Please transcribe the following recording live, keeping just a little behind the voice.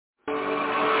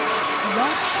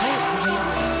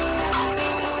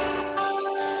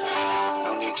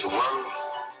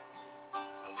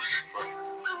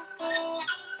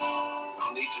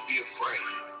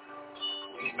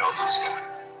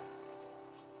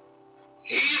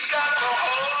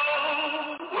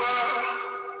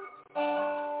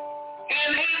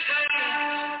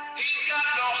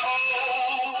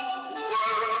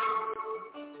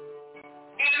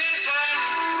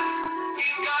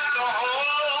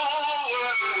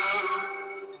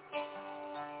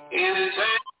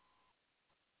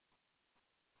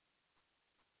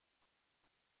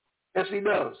Yes, he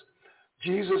does.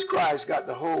 Jesus Christ got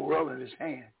the whole world in his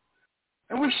hand.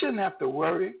 And we shouldn't have to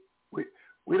worry.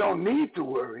 We don't need to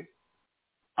worry.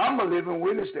 I'm a living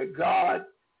witness that God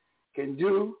can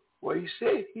do what he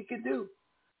said he could do.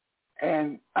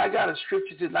 And I got a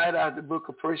scripture tonight out of the book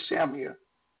of 1 Samuel,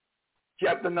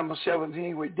 chapter number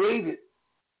 17, where David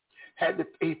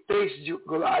he faced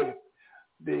Goliath.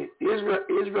 The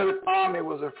Israeli army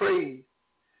was afraid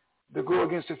to go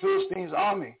against the Philistines'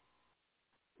 army.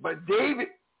 But David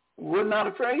was not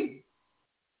afraid.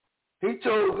 He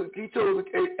told,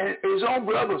 and his own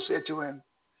brother said to him,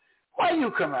 "Why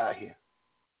you come out here?"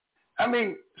 I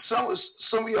mean, some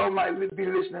of y'all might be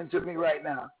listening to me right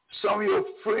now. Some of your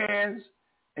friends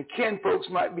and kin folks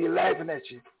might be laughing at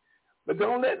you. But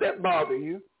don't let that bother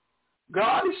you.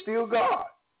 God is still God.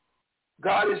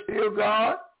 God is still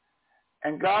God,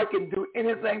 and God can do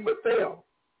anything but fail.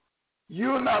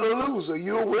 You're not a loser.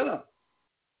 You're a winner.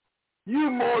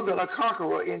 You're more than a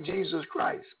conqueror in Jesus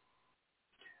Christ.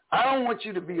 I don't want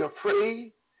you to be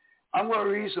afraid. I'm going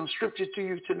to read some scripture to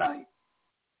you tonight.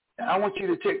 And I want you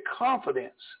to take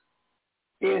confidence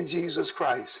in Jesus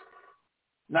Christ.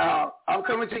 Now, I'm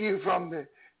coming to you from the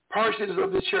parsonage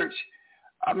of the church.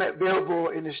 I'm at Belleville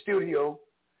in the studio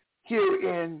here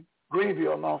in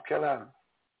Greenville, North Carolina.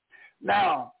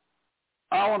 Now,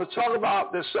 I want to talk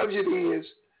about the subject is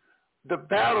the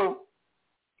battle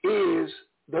is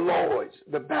the Lord's.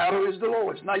 The battle is the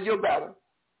Lord's, not your battle.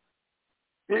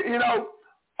 You know,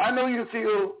 I know you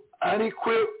feel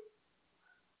unequipped.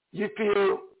 You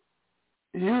feel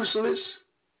useless.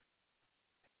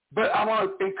 But I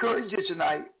want to encourage you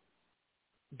tonight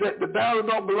that the battle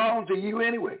don't belong to you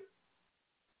anyway.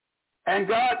 And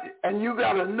God, and you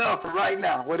got enough right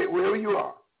now, wherever you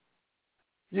are.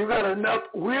 You got enough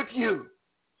with you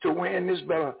to win this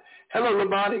battle. Hello,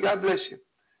 Labani, God bless you.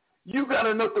 You got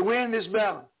enough to win this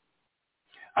battle.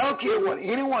 I don't care what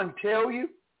anyone tell you.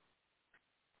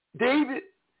 David,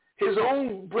 his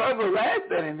own brother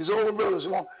laughed at him. His own brothers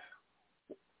won't.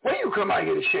 When you come out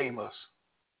here to shame us?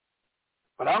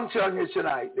 But I'm telling you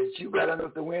tonight that you got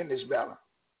enough to win this battle.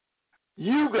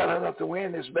 You got enough to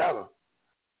win this battle.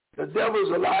 The devil's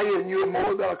a liar and you are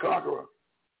more than a conqueror.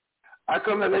 I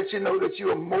come to let you know that you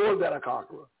are more than a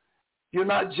conqueror. You're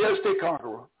not just a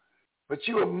conqueror, but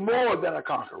you are more than a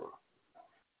conqueror.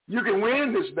 You can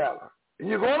win this battle, and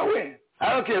you're going to win.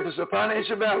 I don't care if it's a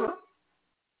financial battle.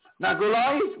 Now,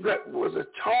 Goliath was a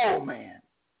tall man.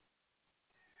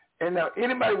 And now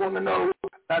anybody want to know,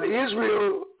 now the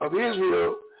Israel of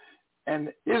Israel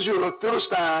and Israel of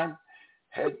Philistine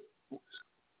had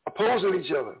opposing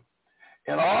each other.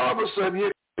 And all of a sudden,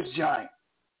 here's this giant.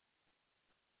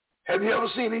 Have you ever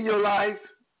seen in your life,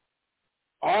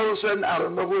 all of a sudden, out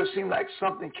of nowhere, it seemed like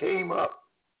something came up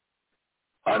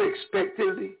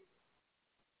unexpectedly?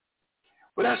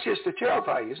 But that's just to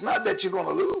terrify you. It's not that you're going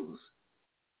to lose.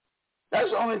 That's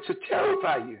only to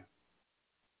terrify you.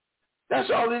 That's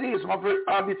all it is.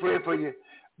 I'll be praying for you,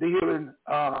 the healing,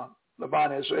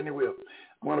 Labana, so anyway.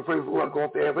 I'm going to pray before I go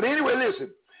up there. But anyway,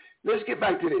 listen. Let's get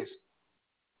back to this.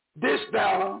 This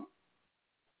battle,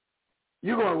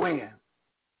 you're going to win.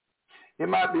 It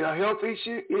might be a health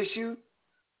issue.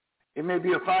 It may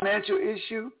be a financial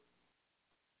issue.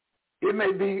 It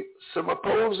may be some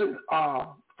opposing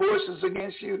forces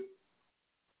against you.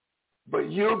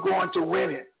 But you're going to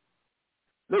win it.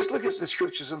 Let's look at the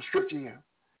scripture, some scripture here.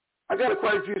 I got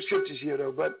quite a few scriptures here,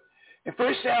 though. But in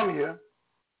 1 Samuel,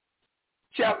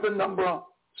 chapter number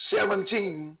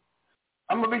 17,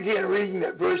 I'm going to begin reading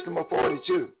at verse number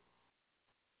 42.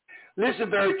 Listen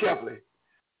very carefully.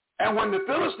 And when the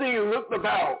Philistines looked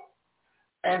about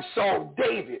and saw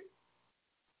David,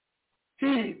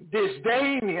 he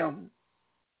disdained him,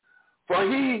 for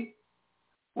he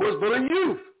was but a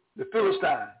youth, the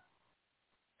Philistine,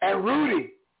 and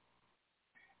ruddy,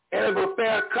 and of a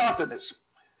fair countenance.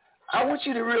 I want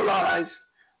you to realize,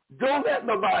 don't let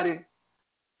nobody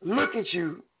look at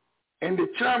you and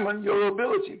determine your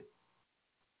ability,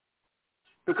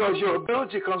 because your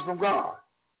ability comes from God.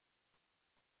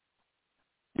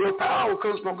 Your power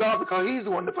comes from God because he's the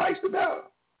one that fights the battle.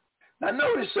 Now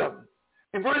notice something.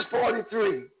 In verse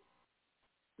 43,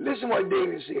 listen what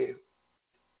David said.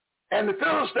 And the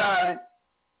Philistine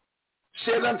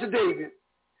said unto David,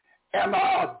 Am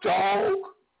I a dog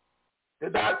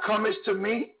that thou comest to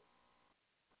me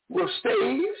with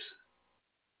staves?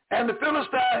 And the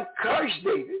Philistine cursed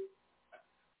David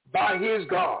by his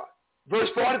God. Verse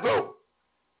 44.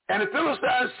 And the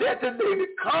Philistine said to David,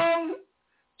 Come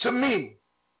to me,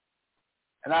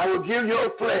 and I will give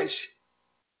your flesh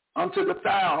unto the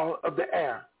fowl of the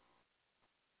air,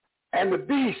 and the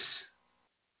beasts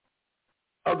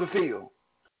of the field.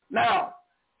 Now,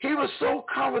 he was so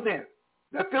confident,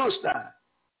 that Philistine,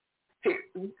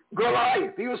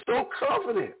 Goliath, he was so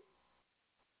confident.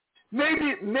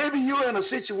 Maybe you're in a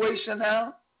situation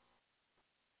now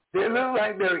that looks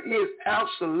like there is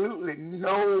absolutely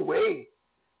no way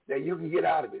that you can get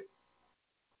out of it.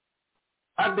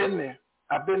 I've been there.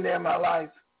 I've been there in my life.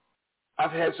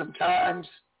 I've had some times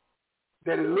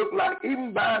that it looked like,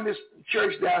 even behind this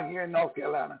church down here in North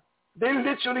Carolina, they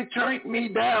literally turned me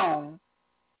down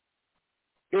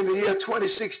in the year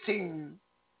 2016,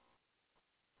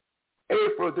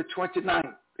 April the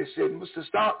 29th. They said, Mr.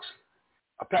 Stocks,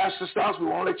 Pastor Stocks, we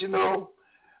won't let you know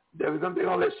that they're going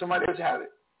to let somebody else have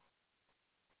it.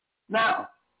 Now,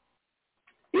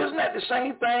 isn't that the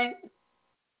same thing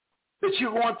that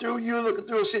you're going through? You're looking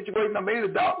through a situation. Now, maybe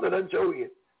the doctor done told you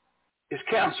it's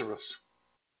cancerous.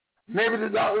 Maybe the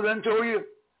doctor done told you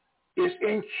it's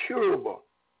incurable.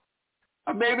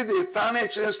 Or maybe the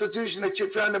financial institution that you're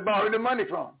trying to borrow the money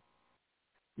from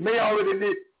may already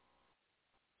did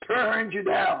turned you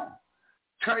down,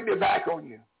 turned their back on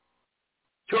you,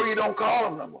 told you don't call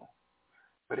them no more.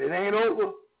 But it ain't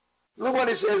over. Look what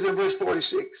it says in verse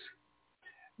 46.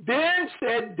 Then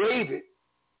said David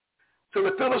to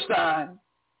the Philistine,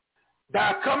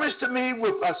 thou comest to me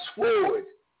with a sword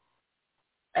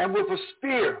and with a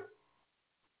spear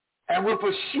and with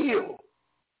a shield,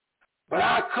 but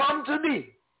I come to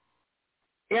thee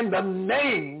in the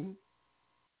name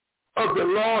of the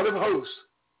Lord of hosts,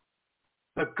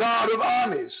 the God of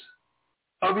armies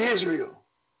of Israel,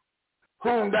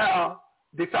 whom thou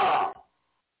defile.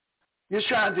 You're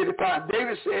trying to defy.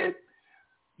 David said,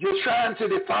 you're trying to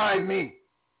defy me,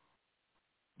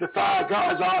 defy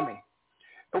God's army.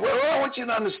 And what I want you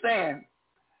to understand,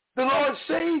 the Lord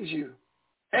saves you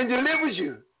and delivers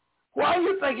you. Why do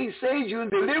you think he saves you and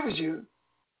delivers you?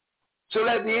 So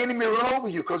that the enemy run over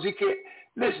you, because he can't.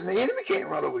 Listen, the enemy can't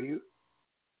run over you.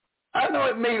 I know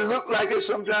it may look like it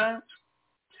sometimes.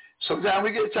 Sometimes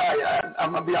we get tired.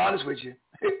 I'm going to be honest with you.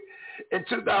 In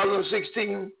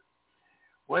 2016,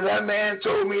 when that man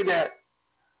told me that,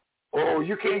 oh,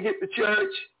 you can't get to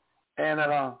church and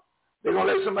they're going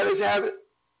to let somebody else have it,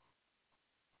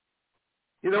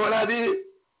 you know what I did?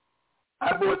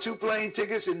 I bought 2 plane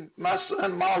tickets, and my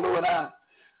son Marlo and I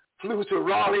flew to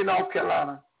Raleigh, North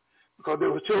Carolina, because they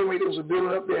were telling me there was a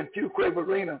building up there in Fuquay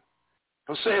Arena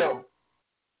for sale.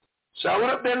 So I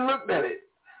went up there and looked at it.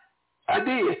 I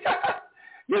did.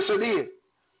 Yes, I did.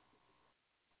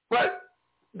 But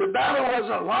the battle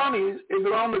wasn't Lonnie's. It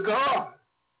belonged to God.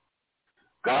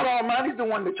 God Almighty is the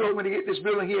one that told me to get this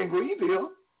building here in Greenville.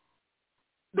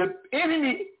 The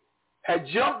enemy had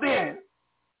jumped in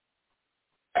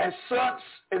and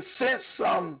sent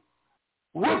some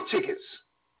wolf tickets.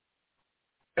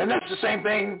 And that's the same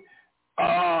thing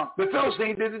the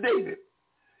Philistine did to David.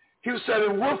 He was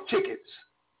selling wolf tickets.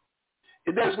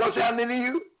 If that's what's happening to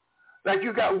you, like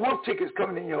you got wolf tickets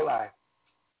coming in your life.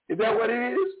 Is that what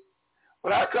it is?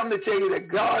 But I come to tell you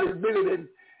that God is bigger than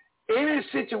any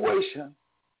situation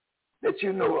that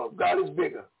you know of. God is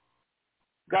bigger.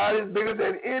 God is bigger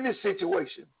than any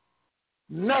situation.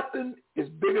 Nothing is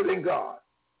bigger than God.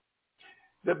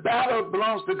 The battle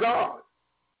belongs to God.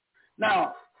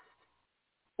 Now,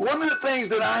 one of the things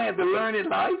that I had to learn in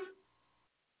life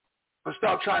was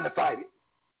stop trying to fight it.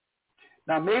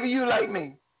 Now, maybe you like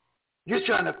me. You're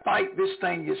trying to fight this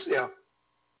thing yourself.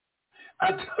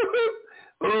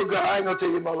 Oh, God, I ain't going to tell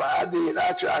you more. I did.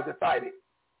 I tried to fight it.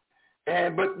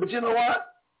 But you know what?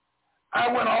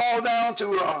 I went all down to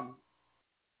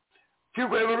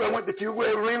Fuquay Arena. I went to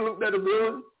Fuquay Arena, looked at the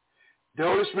building. The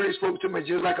Holy Spirit spoke to me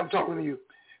just like I'm talking to you.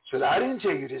 Said, I didn't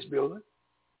tell you this building.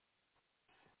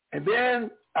 And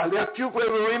then I left Fuquay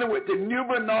Arena, went to New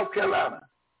Bern, North Carolina.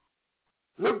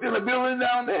 Looked in the building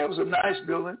down there. It was a nice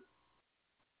building.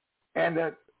 And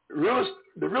the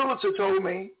realtor told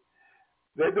me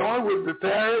that the owner would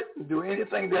repair it and do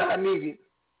anything that I needed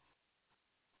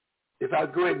if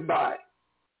I'd go ahead and buy it.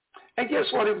 And guess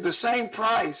what? It was the same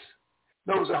price.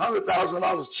 No, it was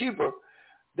 $100,000 cheaper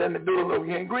than the building over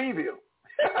here in Greenville.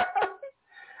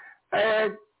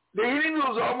 And the enemy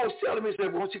was almost telling me,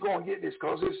 said, why don't you go and get this,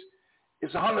 because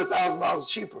it's $100,000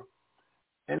 cheaper.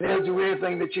 And they'll do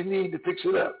anything that you need to fix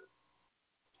it up.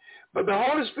 But the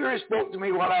Holy Spirit spoke to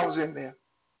me while I was in there,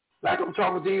 like I'm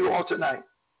talking to you all tonight.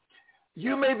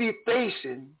 You may be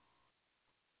facing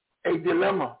a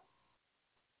dilemma.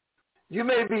 You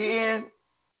may be in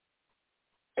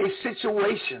a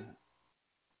situation.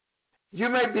 You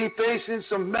may be facing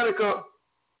some medical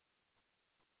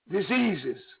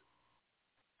diseases.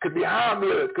 Could be high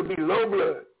blood, could be low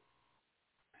blood,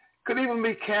 could even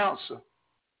be cancer.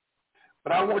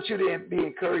 But I want you to be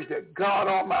encouraged that God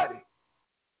Almighty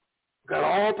got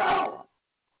all power,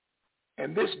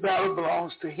 and this battle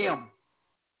belongs to him.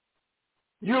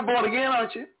 You're born again,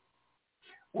 aren't you?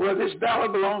 Well, this battle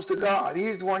belongs to God.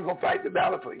 He's the one going to fight the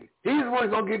battle for you. He's the one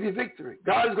going to give you victory.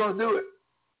 God is going to do it.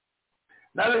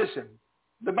 Now listen,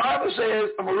 the Bible says,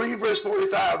 I'm going to read verse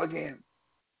 45 again.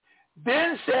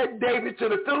 Then said David to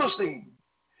the Philistine,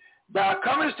 thou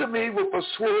comest to me with a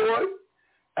sword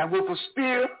and with a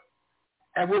spear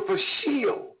and with a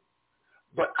shield.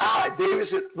 But I, David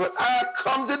said, but I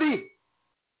come to thee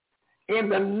in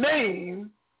the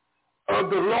name of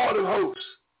the Lord of hosts,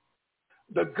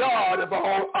 the God of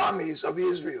all armies of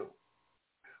Israel,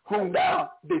 whom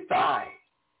thou defy.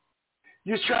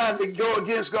 You're trying to go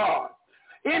against God.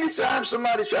 Anytime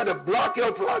somebody's trying to block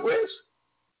your progress,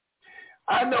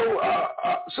 I know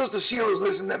Sister Sheila's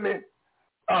listening at me.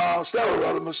 Stella,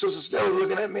 rather, my sister Stella was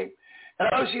looking at me. And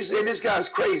I know she said, this guy's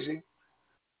crazy.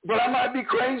 But I might be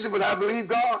crazy, but I believe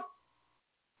God.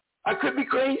 I could be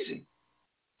crazy.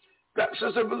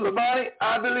 Sister Labani,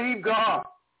 I believe God.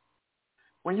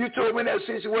 When you told me that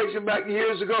situation back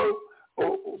years ago,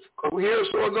 or a year or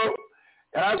so ago,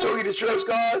 and I told you to trust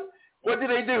God, what did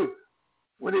they do?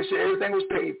 When they said everything was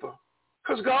paid for.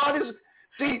 Because God is,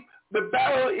 see, the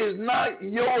battle is not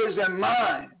yours and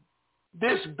mine.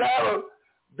 This battle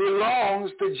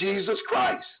belongs to Jesus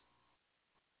Christ.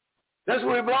 That's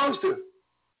what it belongs to.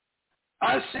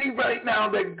 I see right now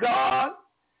that God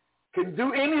can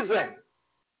do anything.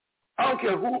 I don't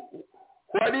care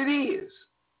what it is.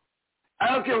 I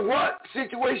don't care what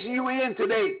situation you're in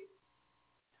today.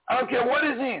 I don't care what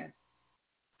it's in.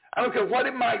 I don't care what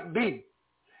it might be.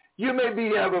 You may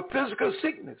have a physical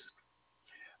sickness.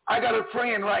 I got a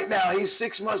friend right now. He's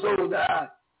 6 months older than I.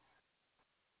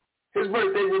 His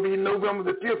birthday will be November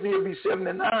the 5th. He'll be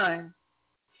 79.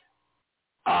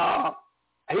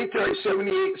 He turned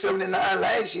 79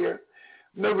 last year,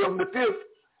 November the 5th.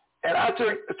 And I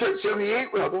turned 78,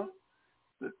 rather,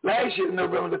 last year,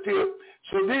 November the 5th.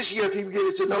 So this year, if he can get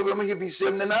it to November, he'll be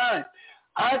 79.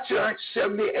 I turned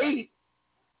 78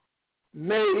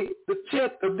 May the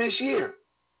 10th of this year.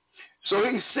 So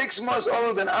he's 6 months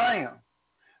older than I am.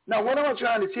 Now, what I'm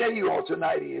trying to tell you all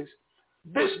tonight is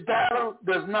this battle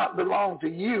does not belong to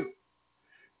you.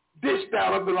 This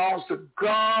battle belongs to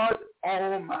God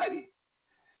Almighty.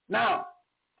 Now,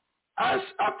 I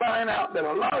find out that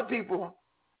a lot of people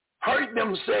hurt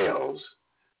themselves,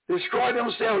 destroy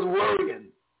themselves worrying.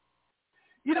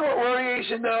 You know what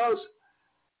worrying does?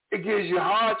 It gives you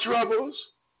heart troubles.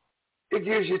 It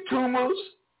gives you tumors.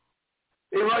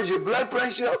 It runs your blood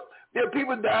pressure up. There are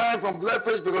people dying from blood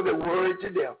pressure because they're worried to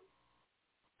death.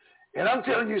 And I'm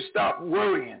telling you, stop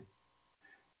worrying.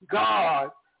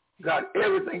 God got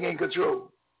everything in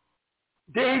control.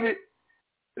 David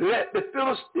let the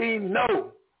Philistine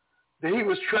know that he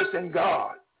was trusting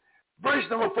God. Verse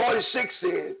number 46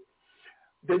 says,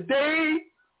 the day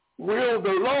will the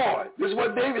Lord, this is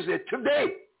what David said, today,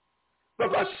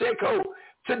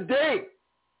 today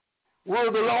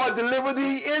will the Lord deliver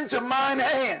thee into mine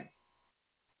hand,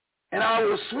 and I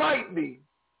will smite thee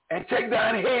and take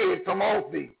thine head from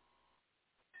off thee.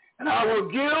 And I will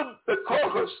give the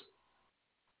carcass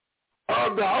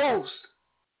of the host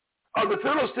of the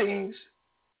Philistines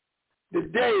the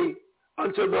day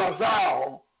unto the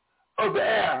fowl of the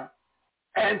air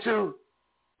and to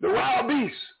the wild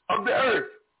beasts of the earth,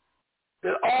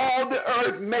 that all the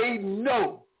earth may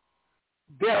know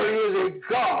there is a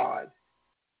God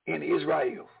in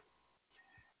Israel.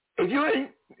 If you're in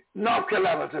North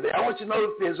Carolina today, I want you to know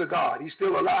that there's a God. He's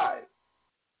still alive.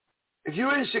 If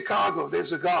you're in Chicago,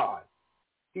 there's a God.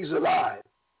 He's alive.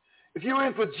 If you're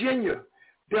in Virginia,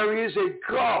 there is a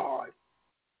God,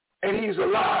 and he's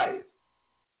alive.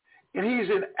 And he's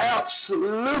an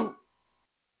absolute,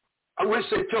 I wouldn't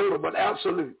say total, but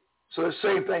absolute. So the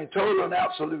same thing, total and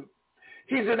absolute.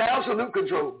 He's in absolute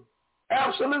control.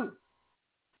 Absolute.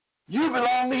 You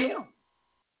belong to him.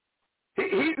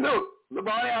 Look,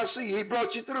 Labani, I see, he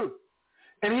brought you through.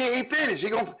 And he ain't finished.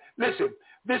 Listen,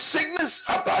 this sickness,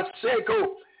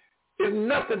 is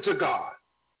nothing to God.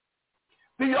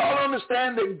 Do y'all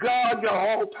understand that God got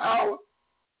all power,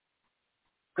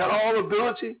 got all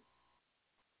ability,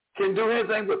 can do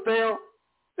anything but fail?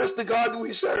 That's the God that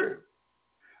we serve.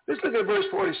 Let's look at verse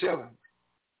 47.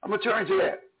 I'm going to turn to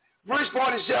that. Verse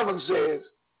 47 says,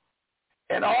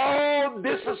 and all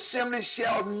this assembly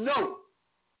shall know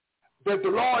that the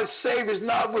Lord saveth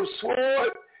not with sword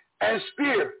and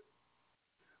spear,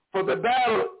 for the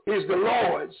battle is the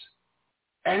Lord's,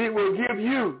 and he will give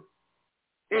you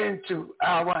into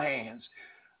our hands.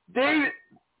 David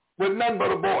was nothing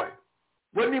but a boy.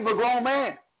 Wasn't even a grown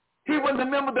man. He wasn't a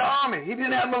member of the army. He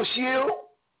didn't have no shield.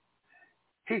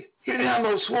 He didn't have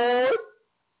no sword.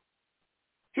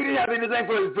 He didn't have anything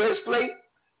for his breastplate.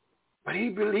 But he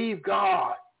believed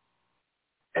God.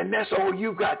 And that's all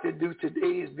you got to do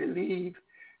today is believe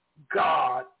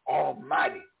God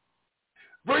Almighty.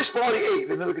 Verse 48,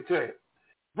 let me look at it.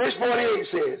 Verse 48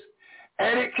 says,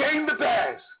 and it came to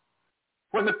pass,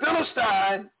 when the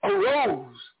Philistine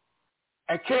arose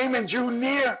and came and drew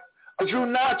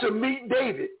nigh to meet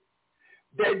David,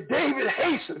 that David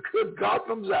hastened, good God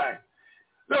from Zion.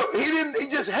 Look, he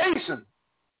just hastened.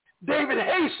 David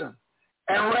hastened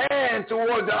and ran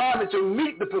toward the army to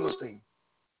meet the Philistine.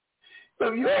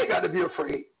 Look, you ain't got to be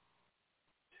afraid.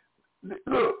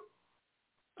 Look,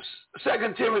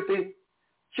 2 Timothy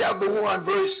chapter 1,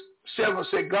 verse 7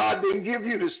 said, God didn't give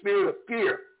you the spirit of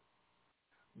fear,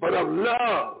 but of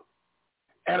love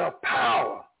and of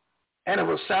power and of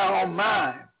a sound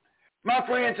mind. My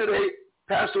friend today,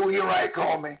 Pastor William Wright,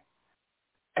 called me,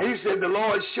 and he said the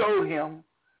Lord showed him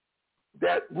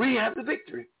that we have the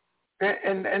victory.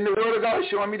 And the Word of God is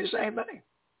showing me the same thing,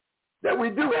 that we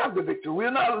do have the victory.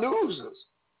 We're not losers.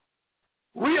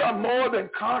 We are more than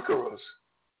conquerors.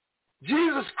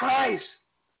 Jesus Christ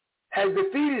has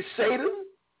defeated Satan.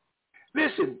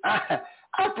 Listen, I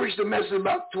preached a message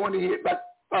about 20 years,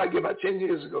 about 10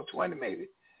 years ago, 20 maybe.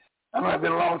 That might have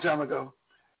been a long time ago.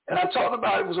 And I talked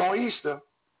about it was on Easter.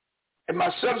 And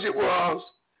my subject was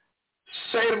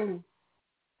Satan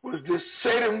was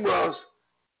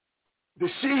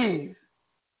deceived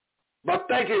by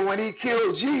thinking when he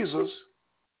killed Jesus,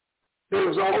 it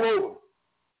was all over.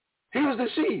 He was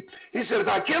deceived. He said, if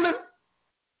I kill him,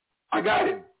 I got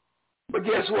him. But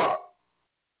guess what?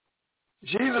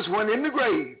 Jesus went in the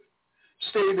grave,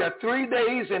 stayed there 3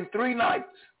 days and 3 nights.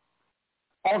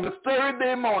 On the third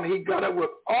day morning, he got up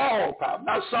with all power,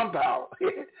 not some power.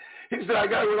 He said, I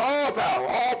got it with all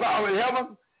power in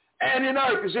heaven and in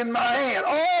earth is in my hand,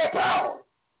 all power.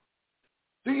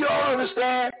 Do you all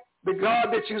understand? The God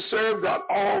that you serve got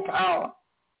all power.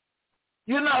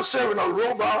 You're not serving a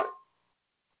robot.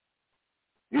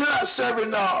 You're not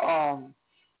serving a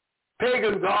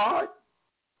pagan God.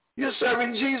 You're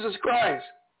serving Jesus Christ.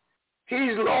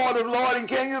 He's Lord of Lords and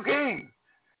King of Kings.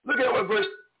 Look at what verse,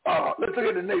 let's look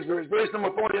at the next verse, verse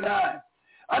number 49.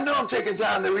 I know I'm taking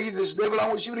time to read this, but I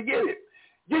want you to get it.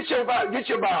 Get your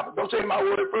Bible. Don't take my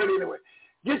word for it anyway.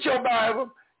 Get your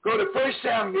Bible. Go to 1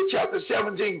 Samuel chapter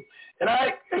 17. And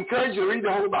I encourage you to read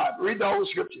the whole Bible. Read the whole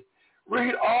scripture.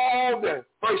 Read all the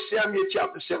 1 Samuel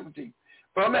chapter 17.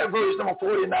 But I'm at verse number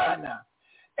 49 now.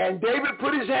 And David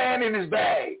put his hand in his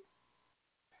bag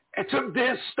and took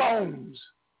 10 stones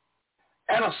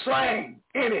and a sling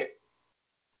in it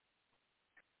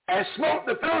and smote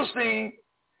the Philistine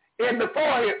in the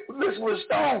forehead. Listen, with a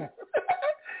stone.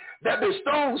 That the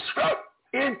stone stuck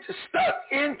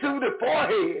into the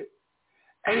forehead,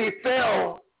 and he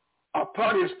fell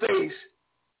upon his face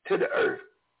to the earth.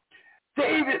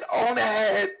 David only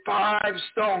had 5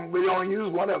 stones, but he only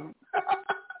used one of them.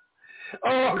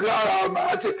 Oh, God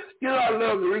Almighty. You know, I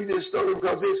love to read this story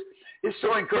because it's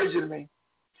so encouraging to me.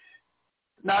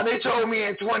 Now, they told me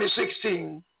in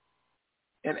 2016,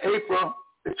 in April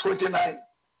the 29th,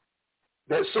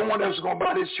 that someone else was going to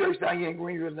buy this church down here in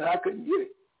Greenville, and I couldn't get it.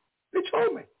 They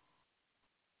told me.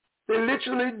 They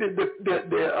literally,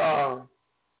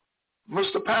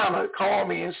 Mr. Palmer called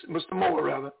me, Mr. Moore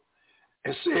rather,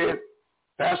 and said,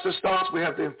 Pastor Stotts, we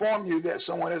have to inform you that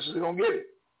someone else is going to get it.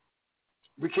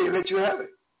 We can't let you have it.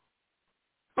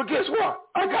 But guess what?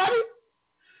 I got it.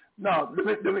 No, let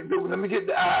me get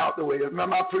the I out the way.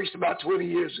 Remember, I preached about 20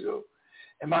 years ago,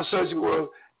 and my subject was,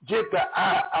 get the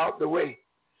I out the way.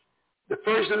 The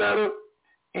first letter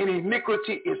in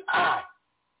iniquity is I.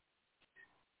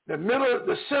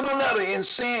 The center letter in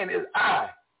sin is I.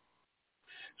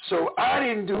 So I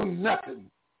didn't do nothing.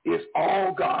 It's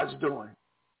all God's doing.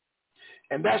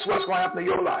 And that's what's going to happen in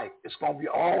your life. It's going to be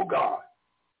all God.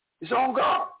 It's all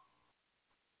God.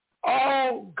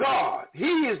 All God. He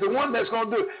is the one that's going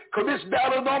to do it. Because this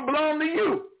battle don't belong to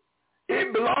you.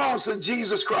 It belongs to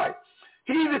Jesus Christ.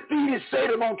 He defeated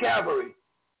Satan on Calvary.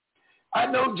 I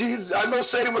know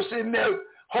Satan was sitting there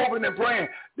hoping and praying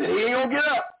that he ain't going to get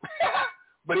up.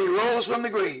 But he rose from the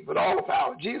grave with all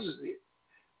power. Jesus did.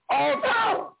 All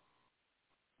power.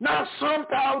 Not some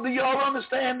power. Do y'all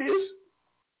understand this?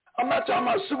 I'm not talking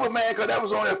about Superman because that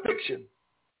was only a fiction.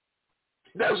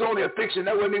 That was only a fiction.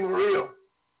 That wasn't even real.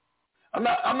 I'm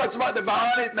not talking about the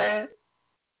bionic man.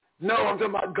 No, I'm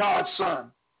talking about God's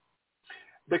Son,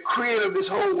 the creator of this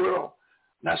whole world.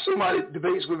 Now, somebody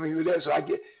debates with me with that, so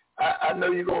I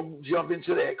know you're going to jump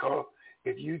into that, because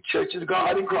if you church of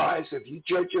God in Christ, if you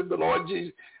church of the Lord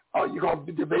Jesus, Oh, you're going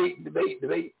to debate.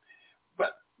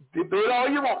 But debate all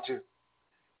you want to.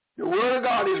 The word of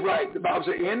God is right. The Bible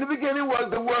says, in the beginning was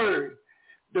the word.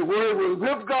 The word was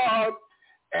with God,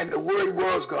 and the word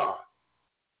was God.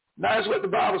 Now, that's what the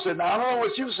Bible says. Now, I don't know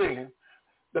what you're saying.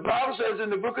 The Bible says in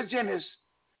the book of Genesis,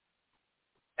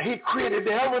 he created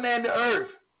the heaven and the earth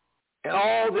and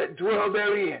all that dwell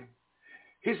therein.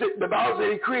 He said, the Bible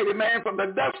said he created man from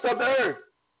the dust of the earth.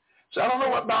 So I don't know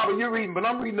what Bible you're reading, but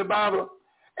I'm reading the Bible.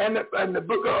 And the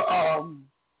book of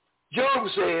Job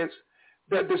says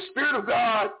that the Spirit of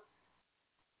God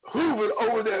hovered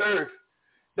over the earth.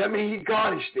 That means he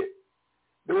garnished it.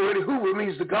 The word hoover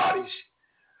means to garnish.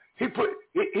 He's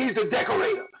the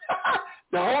decorator.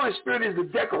 The Holy Spirit is the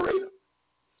decorator.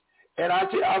 And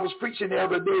I was preaching the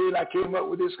other day and I came up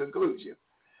with this conclusion.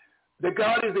 That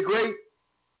God is the great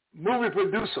movie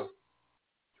producer.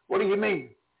 What do you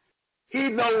mean? He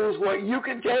knows what you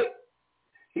can take.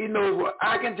 He knows what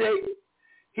I can take.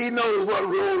 He knows what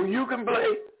role you can play.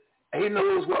 And he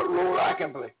knows what role I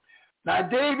can play. Now,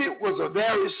 David was a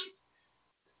very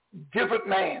different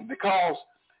man because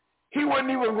he wasn't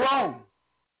even grown,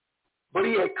 but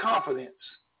he had confidence.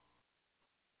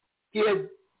 He had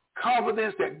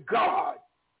confidence that God,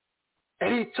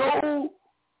 and he told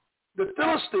the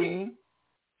Philistine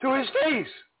to his face,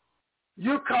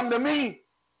 you come to me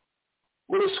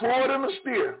with a sword and a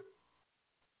spear,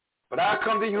 but I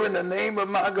come to you in the name of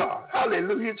my God.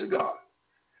 Hallelujah to God.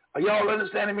 Are y'all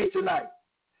understanding me tonight?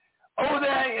 Over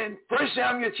there in 1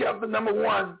 Samuel chapter number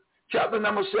 1, chapter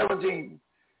number 17,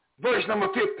 verse number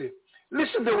 50.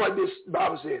 Listen to what this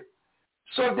Bible says.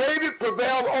 So David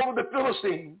prevailed over the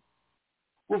Philistine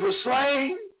with a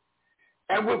sling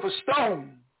and with a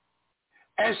stone,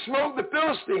 and smote the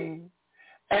Philistine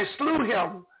and slew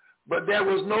him, but there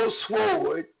was no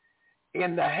sword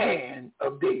in the hand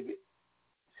of David.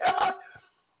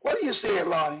 What are you saying,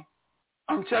 Lonnie?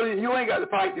 I'm telling you, you ain't got to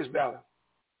fight this battle.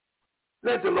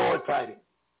 Let the Lord fight it.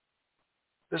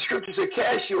 The scripture says,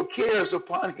 cast your cares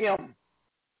upon him,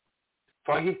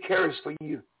 for he cares for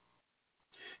you.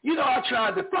 You know, I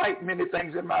tried to fight many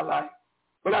things in my life,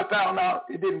 but I found out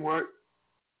it didn't work.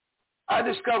 I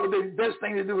discovered the best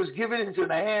thing to do is give it into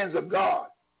the hands of God.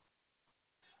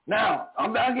 Now,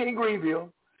 I'm down here in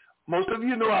Greenville. Most of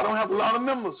you know I don't have a lot of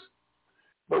members.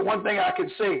 But one thing I can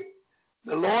say,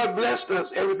 the Lord blessed us.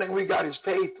 Everything we got is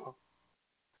paid for.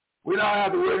 We don't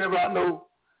have to worry about no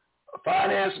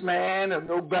finance man or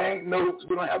no bank notes.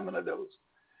 We don't have none of those.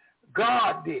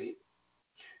 God did it.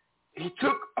 He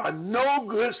took a no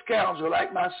good scoundrel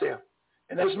like myself,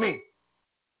 and that's me,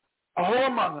 a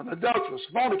whoremonger, an adulteress,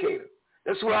 fornicator.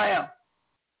 That's who I am.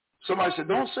 Somebody said,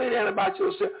 don't say that about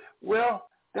yourself. Well,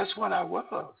 that's what I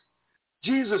was.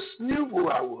 Jesus knew who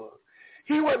I was.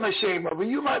 He wasn't ashamed of me.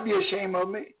 You might be ashamed of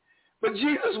me, but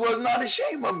Jesus was not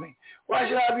ashamed of me. Why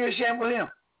should I be ashamed of him?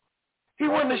 He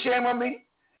wasn't ashamed of me.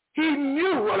 He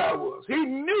knew what I was. He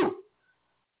knew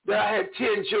that I had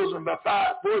 10 children by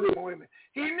 4 different women.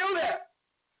 He knew that,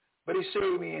 but he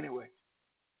saved me anyway.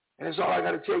 And that's all I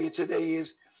got to tell you today is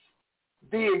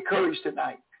be encouraged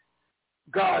tonight.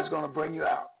 God's going to bring you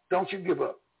out. Don't you give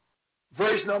up.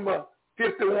 Verse number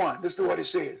 51, this is what it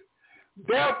says.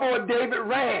 Therefore David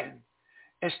ran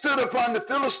and stood upon the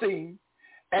Philistine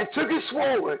and took his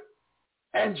sword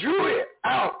and drew it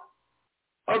out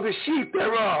of the sheath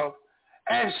thereof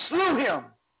and slew him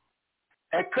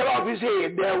and cut off his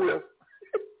head therewith.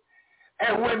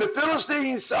 And when the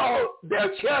Philistines saw their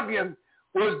champion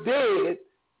was dead,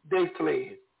 they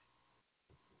fled.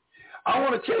 I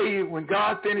want to tell you, when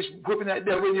God finished whipping that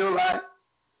devil in your life,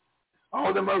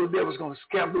 all them other devils going to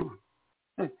scamper.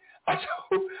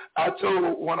 I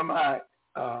told one of my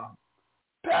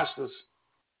pastors,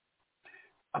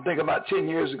 I think about 10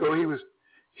 years ago,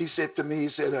 he said to me, he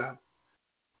said,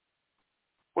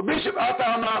 well, Bishop, I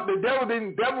found out the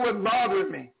devil wasn't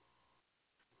bothering me.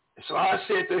 So I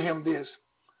said to him this.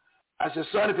 I said,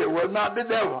 son, if it was not the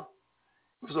devil,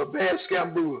 it was a bad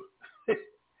scamboo. If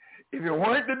it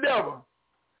weren't the devil,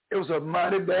 it was a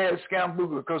mighty bad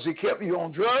scamboo because he kept you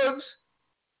on drugs.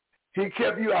 He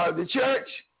kept you out of the church.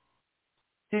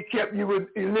 He kept you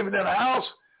living in a house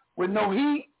with no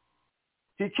heat.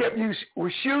 He kept you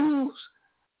with shoes.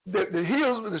 The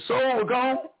heels with the sole were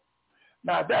gone.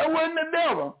 Now, if that wasn't the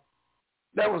devil,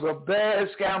 that was a bad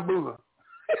scamboo.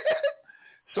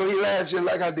 So he laughed just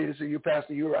like I did. He said, you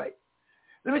pastor, you're right.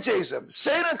 Let me tell you something.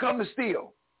 Satan come to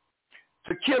steal,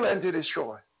 to kill, and to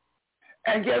destroy.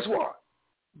 And guess what?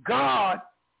 God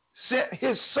sent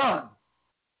his son,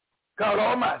 God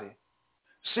Almighty,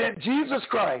 sent Jesus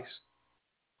Christ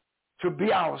to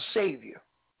be our Savior.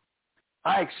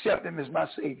 I accept him as my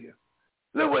Savior.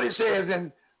 Look what it says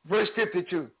in verse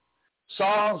 52.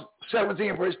 Psalms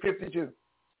 17, verse 52.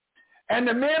 And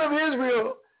the men of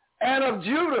Israel and of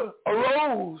Judah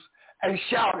arose and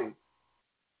shouted,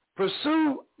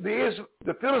 pursue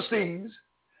the Philistines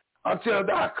until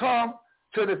thou come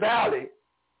to the valley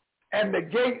and the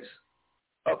gates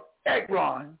of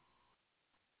Ekron.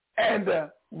 And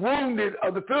the wounded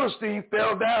of the Philistine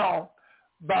fell down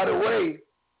by the way,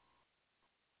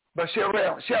 by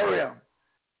Shaaraim,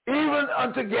 even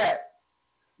unto Gath,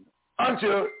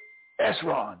 unto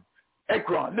Ekron.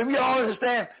 Let me all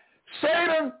understand,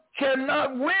 Satan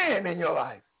cannot win in your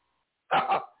life.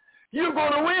 You're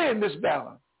going to win this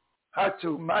battle. I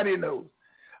too, mighty knows.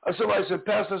 Somebody said,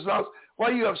 Pastor Snows, why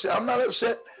are you upset? I'm not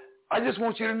upset. I just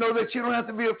want you to know that you don't have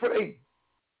to be afraid.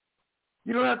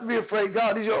 You don't have to be afraid.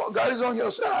 God is on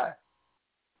your side.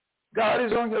 God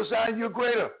is on your side. You're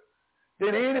greater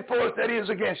than any force that is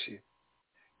against you.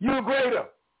 You're greater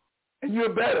and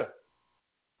you're better.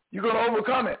 You're going to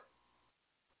overcome it.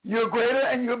 You're greater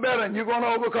and you're better and you're going to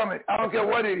overcome it. I don't care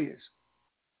what it is.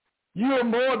 You are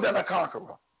more than a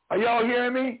conqueror. Are y'all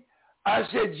hearing me? I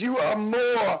said you are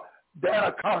more than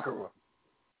a conqueror.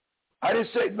 I didn't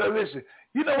say, but listen,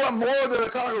 you know what more than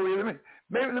a conqueror is?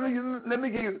 Let me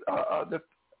give you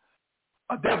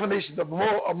a definition of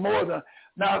more than.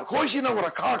 Now, of course, you know what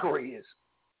a conqueror is.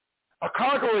 A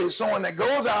conqueror is someone that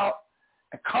goes out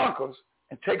and conquers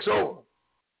and takes over.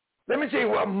 Let me tell you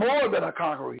what more than a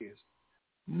conqueror is.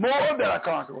 More than a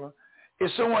conqueror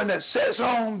is someone that sits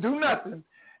home, do nothing,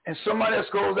 and somebody else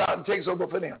goes out and takes over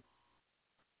for them.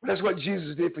 That's what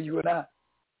Jesus did for you and I.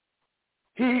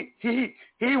 He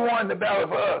won the battle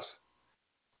for us.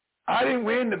 I didn't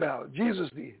win the battle. Jesus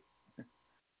did.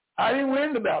 I didn't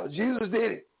win the battle. Jesus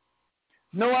did it.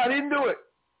 No, I didn't do it.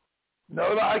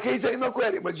 No, I can't take no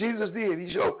credit, but Jesus did.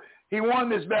 He won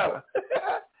this battle.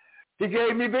 He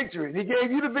gave me victory. He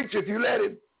gave you the victory if you let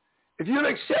him. If you'll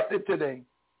accept it today.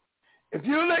 If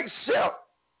you'll accept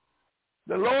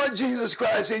the Lord Jesus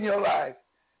Christ in your life,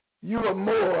 you are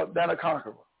more than a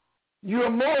conqueror. You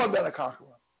are more than a conqueror.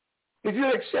 If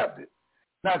you accept it.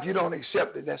 Now, if you don't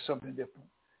accept it, that's something different.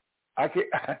 I can't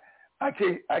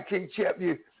accept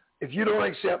you. If you don't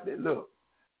accept it, look,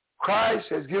 Christ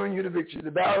has given you the victory.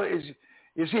 The battle is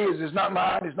his. It's not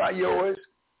mine. It's not yours.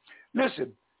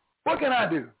 Listen, what can I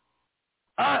do?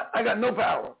 I got no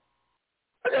power.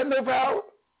 I got no power.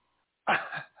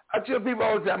 I tell people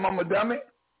all the time, I'm a dummy.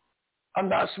 I'm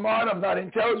not smart. I'm not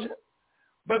intelligent.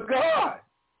 But God.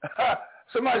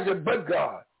 Somebody said, but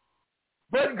God.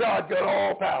 But God got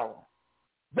all power.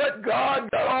 But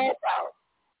God got all power.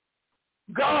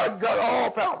 God got all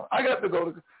power. I got to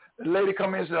go. The lady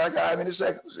come in and said, I got how many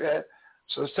seconds? Yeah.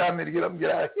 So it's time for me to get up and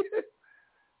get out of here.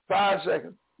 5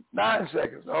 seconds. 9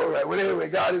 seconds. All right. Well, anyway,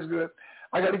 God is good.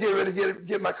 I got to get ready to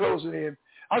get my closing in.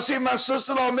 I see my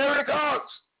sister-in-law, Mary Cox.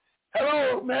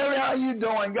 Hello, Mary. How you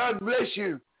doing? God bless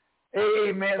you.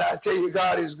 Amen. I tell you,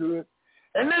 God is good.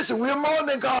 And listen, we're more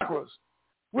than conquerors.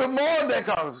 We're more than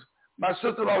conquerors. My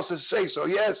sister-in-law says, say so.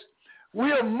 Yes,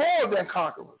 we are more than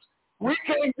conquerors. We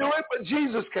can't do it, but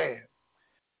Jesus can.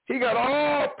 He got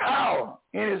all power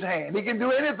in his hand. He can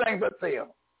do anything but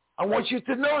fail. I want you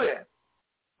to know that.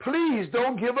 Please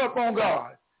don't give up on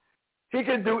God. He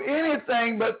can do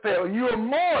anything but fail. You are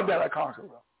more than a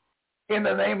conqueror in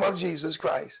the name of Jesus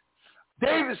Christ.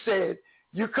 David said,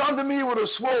 you come to me with a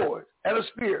sword and a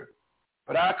spear,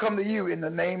 but I come to you in the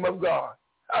name of God.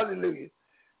 Hallelujah.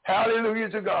 Hallelujah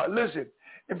to God. Listen,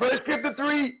 in verse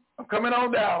 53, I'm coming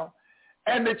on down.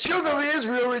 And the children of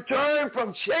Israel returned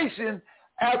from chasing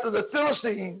after the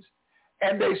Philistines,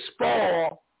 and they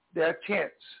spoiled their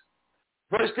tents.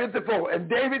 Verse 54, and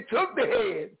David took the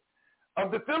head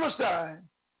of the Philistine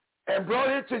and brought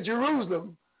it to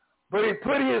Jerusalem, but he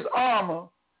put his armor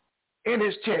in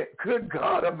his tent. Good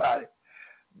God Almighty.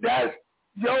 That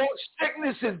your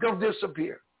sickness is going to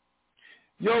disappear.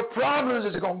 Your problems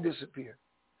is going to disappear.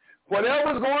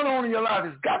 Whatever's going on in your life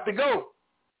has got to go.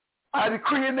 I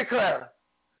decree and declare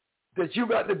that you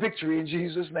got the victory in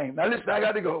Jesus' name. Now listen, I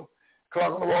got to go.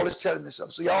 Clock on the wall is telling me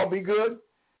something. So y'all be good.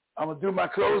 I'm going to do my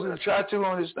closing and try to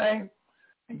on this thing.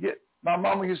 And get my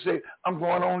mama used to say, I'm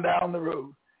going on down the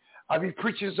road. I be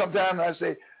preaching sometimes and I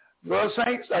say, well,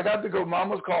 saints, I got to go.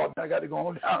 Mama's called. I got to go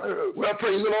on down the road. Well,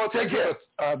 praise the Lord. Take care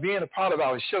of being a part of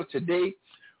our show today.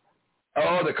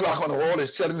 Oh, the clock on the wall is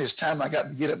telling me it's time I got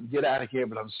to get up and get out of here.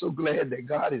 But I'm so glad that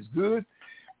God is good.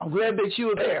 I'm glad that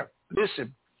you are there.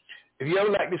 Listen, if you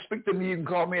ever like to speak to me, you can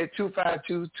call me at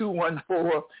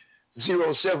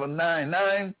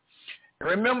 252-214-0799. And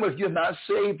remember, if you're not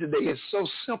saved today, it's so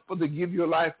simple to give your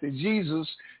life to Jesus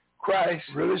Christ.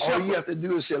 Really simple. All you have to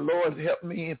do is say, Lord, help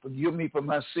me and forgive me for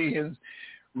my sins.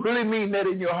 Really mean that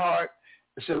in your heart.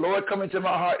 I said, Lord, come into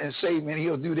my heart and save me. And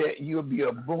he'll do that. You'll be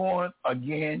a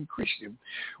born-again Christian.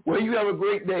 Well, you have a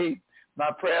great day. My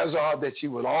prayers are that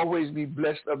you will always be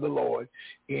blessed of the Lord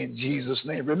in Jesus'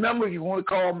 name. Remember, if you want to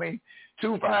call me,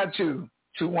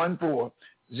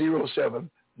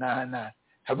 252-214-0799.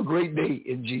 Have a great day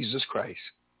in Jesus Christ.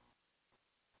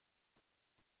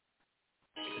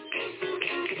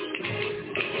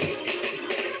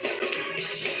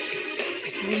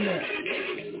 Amen.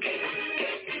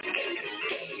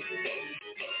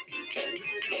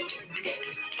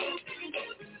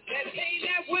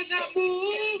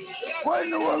 What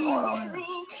in the world going on here?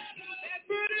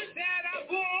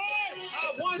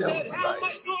 That how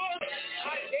much more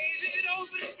I gave it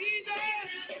over to Jesus,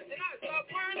 and I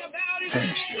stopped worrying about it.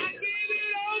 I gave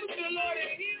it over to the Lord,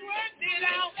 and he worked it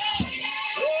out.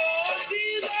 Oh,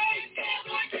 Jesus,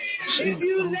 if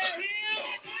you let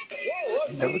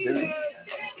him, never do it.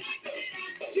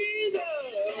 Jesus,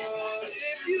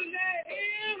 if you let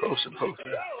him, post. Oh,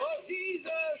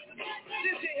 Jesus,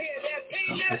 listen here, that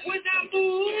pain that would not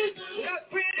move, not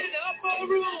spreading up a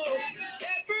room.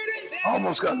 I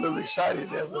almost got a little excited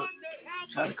there, but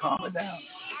trying to calm it down. I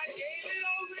gave it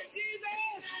over to Jesus,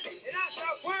 and I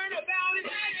stopped worrying about it.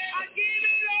 I gave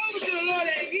it over to the Lord,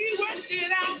 and he worked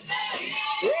it out.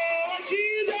 Oh,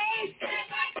 Jesus,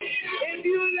 if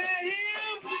you let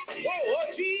him.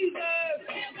 Oh, Jesus,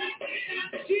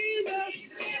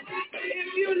 if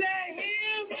you let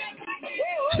him.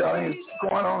 Oh, Charlie, what's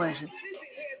going on, ain't you?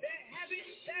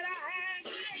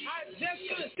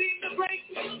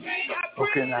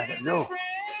 Okay, now I can go.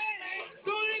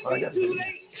 Well, I got to do that.